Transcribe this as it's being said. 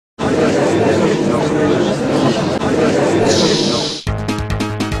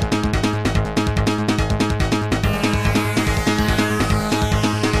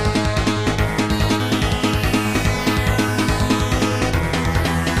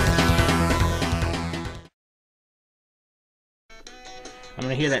I'm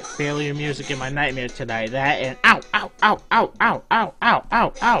gonna hear that failure music in my nightmare tonight. That and ow, ow, ow, ow, ow, ow, ow,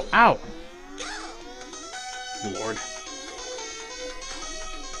 ow, ow, ow. Lord.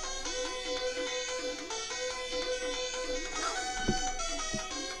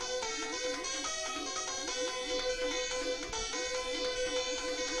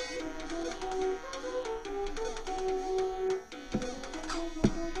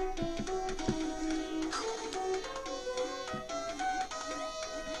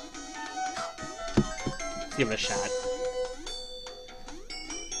 Give it a shot.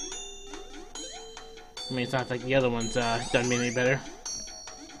 I mean, it's not like the other ones done me any better.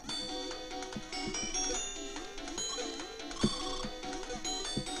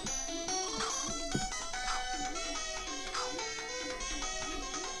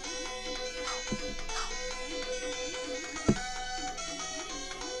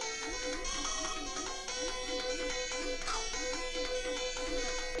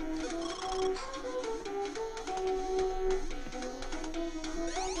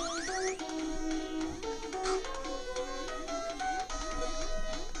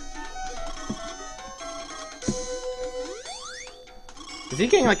 Is he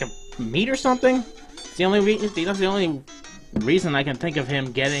getting like a meat or something? It's the only that's the only reason I can think of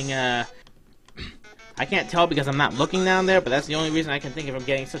him getting I can't tell because I'm not looking down there, but that's the only reason I can think of him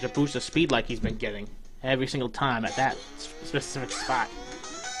getting such a boost of speed like he's been getting every single time at that specific spot.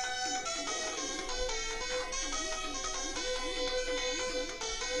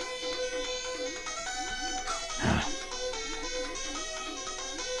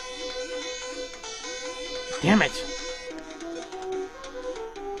 Damn it!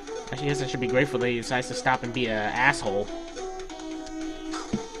 Actually, I guess I should be grateful that he decides to stop and be an asshole.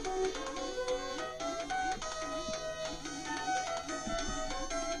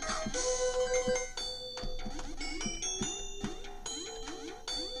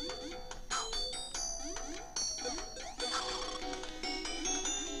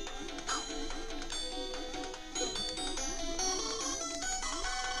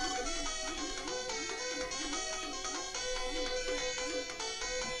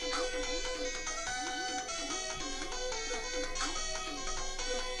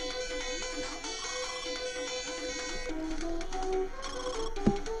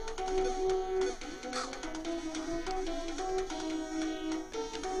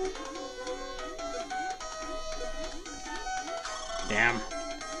 Damn.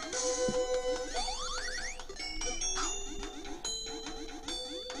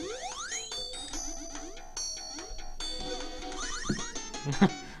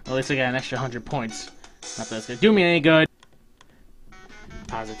 At least I got an extra 100 points. Not that it's gonna do me any good.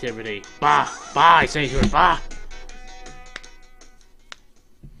 Positivity. Bah! Bah! I say to it, bah!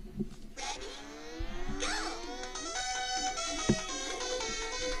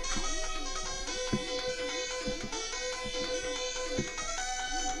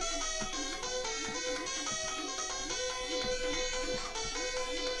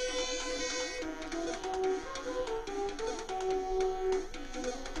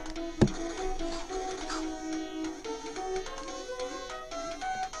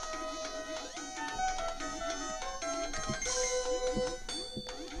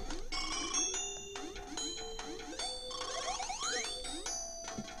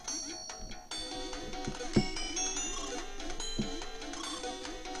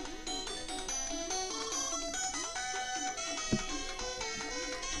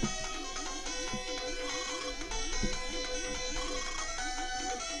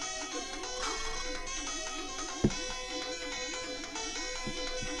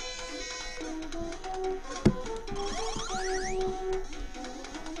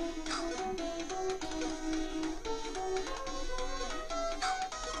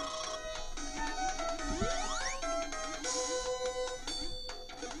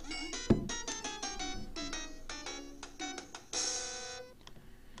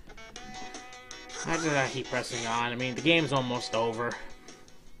 How did I keep pressing on? I mean, the game's almost over.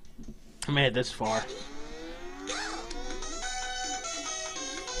 I made it this far.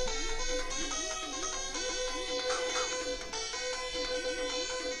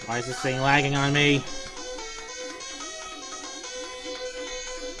 Why is this thing lagging on me?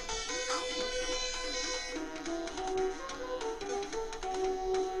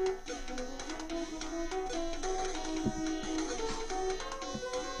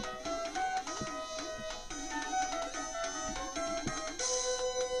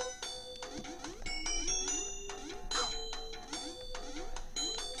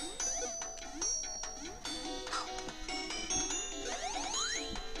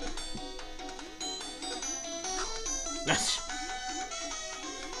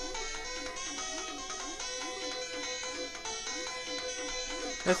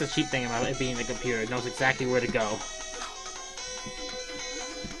 That's the cheap thing about it being a computer. It knows exactly where to go.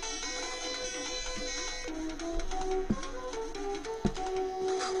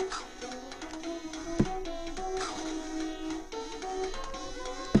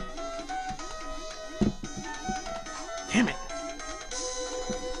 Damn it.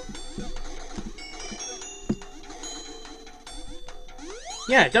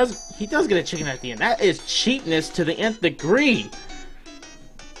 Yeah, it does. He does get a chicken at the end. That is cheapness to the nth degree.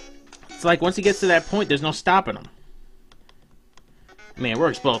 It's like once he gets to that point, there's no stopping him. I mean, it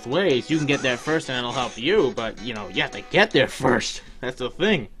works both ways. You can get there first and it'll help you, but, you know, you have to get there first. That's the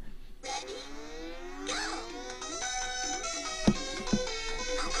thing.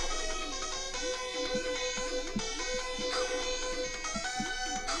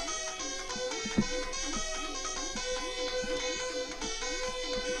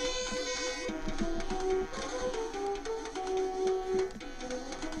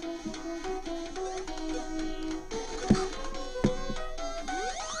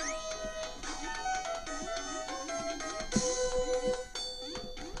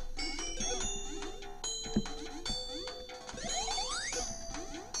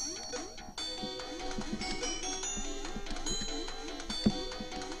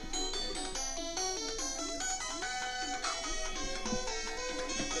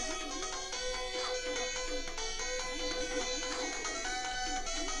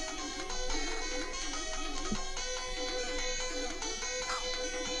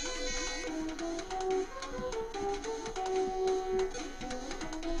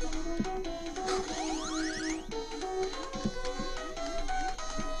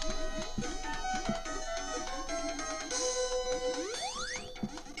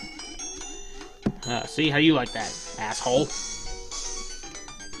 See how you like that, asshole?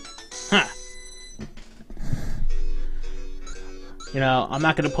 Huh. You know, I'm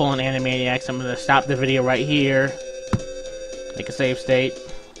not gonna pull an Animaniacs. I'm gonna stop the video right here, make a save state,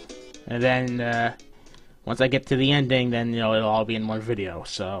 and then once I get to the ending, then, you know, it'll all be in one video.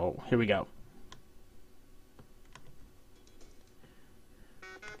 So here we go.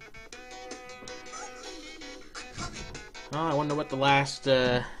 Oh, I wonder what the last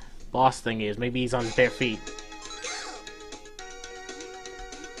boss thing is. Maybe he's on his bare feet.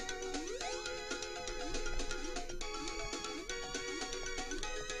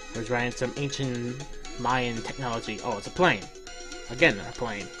 He's riding some ancient Mayan technology. Oh, it's a plane. Again, a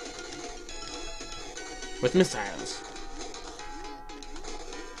plane. With missiles.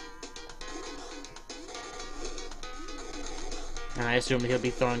 And I assume he'll be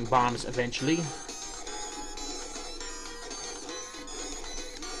throwing bombs eventually.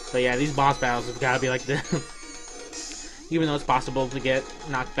 So yeah, these boss battles have got to be like the... Even though it's possible to get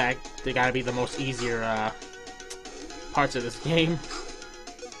knocked back, they got to be the most easier parts of this game.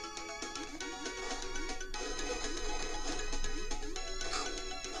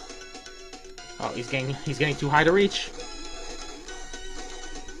 Oh, he's getting too high to reach.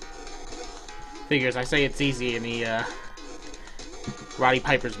 Figures, I say it's easy, and he Roddy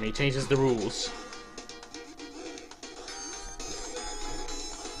Pipers me, changes the rules.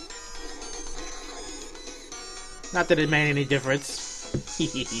 Not that it made any difference.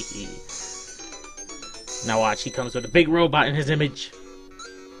 Now watch, he comes with a big robot in his image.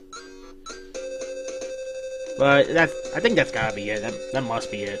 But I think that's gotta be it. That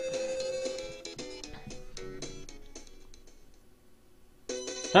must be it.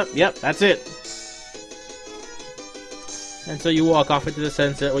 Oh, yep, that's it. And so you walk off into the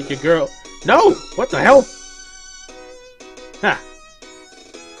sunset with your girl. No! What the hell? Huh.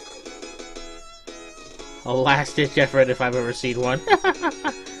 A last-ditch effort if I've ever seen one.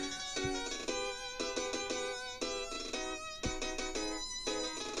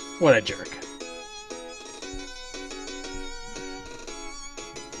 What a jerk.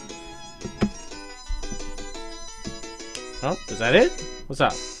 Oh, is that it? What's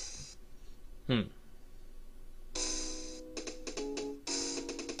up?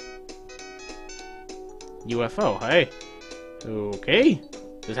 UFO, hey. Okay.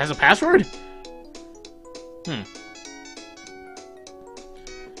 This has a password?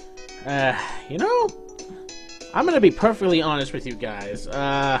 You know, I'm gonna be perfectly honest with you guys.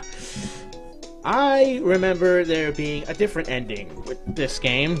 I remember there being a different ending with this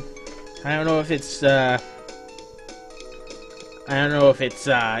game. I don't know if it's, in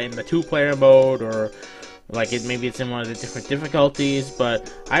the two-player mode or like maybe it's in one of the different difficulties,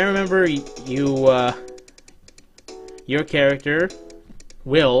 but I remember your character,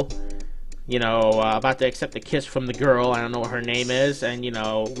 Will, you know, about to accept a kiss from the girl, I don't know what her name is, and, you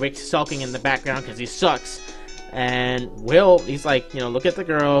know, Rick's sulking in the background because he sucks, And Will, he's like, look at the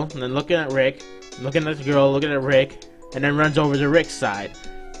girl, and then looking at Rick, looking at the girl, looking at Rick, and then runs over to Rick's side.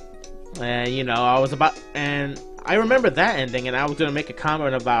 And, I remember that ending, and I was gonna make a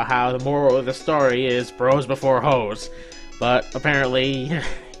comment about how the moral of the story is bros before hoes. But apparently,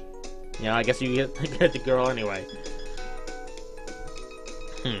 I guess you get the girl anyway.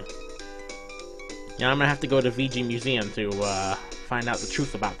 I'm gonna have to go to VG Museum to find out the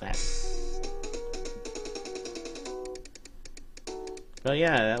truth about that. But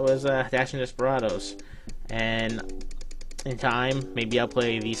yeah, that was Dashin Desperadoes. And in time, maybe I'll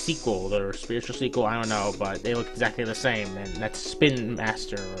play the sequel, the spiritual sequel, I don't know, but they look exactly the same, and that's Spin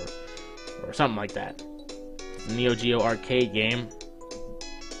Master, or something like that. The Neo Geo arcade game.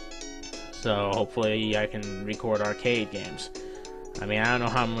 So hopefully I can record arcade games. I mean, I don't know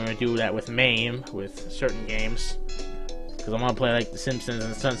how I'm going to do that with MAME, with certain games, because I want to play like The Simpsons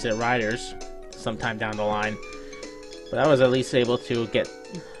and Sunset Riders sometime down the line. But I was at least able to get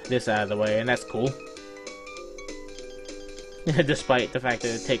this out of the way, and that's cool. Despite the fact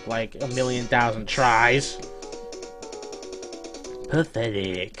that it take like 1,000,000 tries.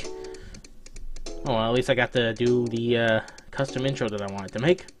 Pathetic. Oh, well, at least I got to do the custom intro that I wanted to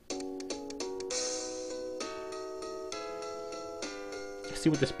make. Let's see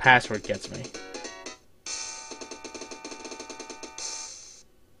what this password gets me.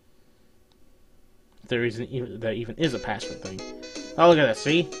 There even is a password thing. Oh, look at that,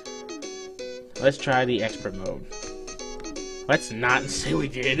 see? Let's try the expert mode. Let's not say we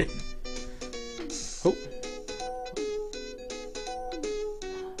did. Oh.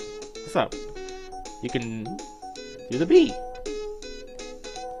 What's up? You can do the B. I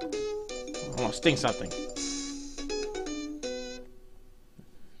want to sting something.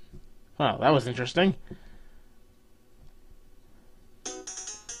 Well, that was interesting.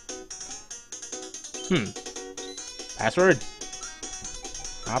 Password?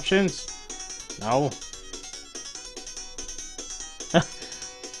 Options? No.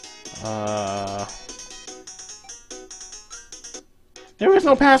 There is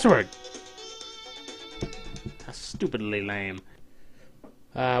no password. That's stupidly lame.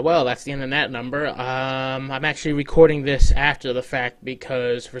 Well, that's the end of that number. I'm actually recording this after the fact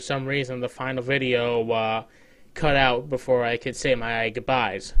because for some reason the final video cut out before I could say my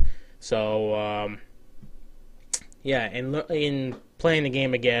goodbyes. So, yeah, in playing the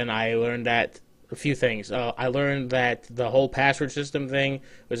game again, I learned that a few things. I learned that the whole password system thing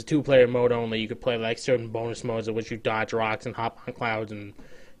was a two-player mode only. You could play like certain bonus modes in which you dodge rocks and hop on clouds and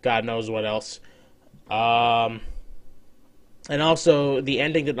God knows what else. And also, the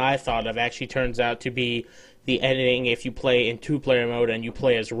ending that I thought of actually turns out to be the ending if you play in two-player mode and you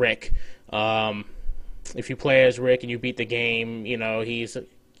play as Rick. If you play as Rick and you beat the game, he's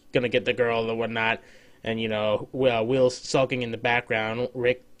gonna get the girl and whatnot. And, Will's sulking in the background.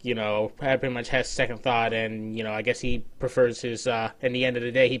 Rick, pretty much has second thought, and, I guess he prefers his, in the end of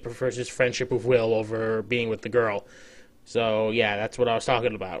the day, he prefers his friendship with Will over being with the girl. So, yeah, that's what I was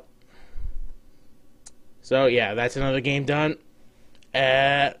talking about. So, yeah, that's another game done.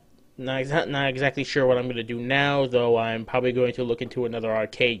 Not exactly sure what I'm going to do now, though I'm probably going to look into another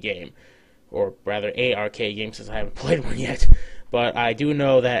arcade game. Or, rather, a arcade game, since I haven't played one yet. But I do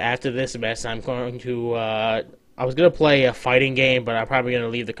know that after this mess, I'm going to, I was going to play a fighting game, but I'm probably going to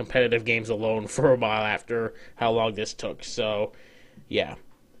leave the competitive games alone for a while after how long this took. So, yeah.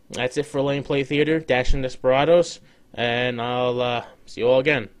 That's it for Lameplay Theater, Dashin Desperadoes, and I'll see you all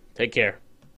again. Take care.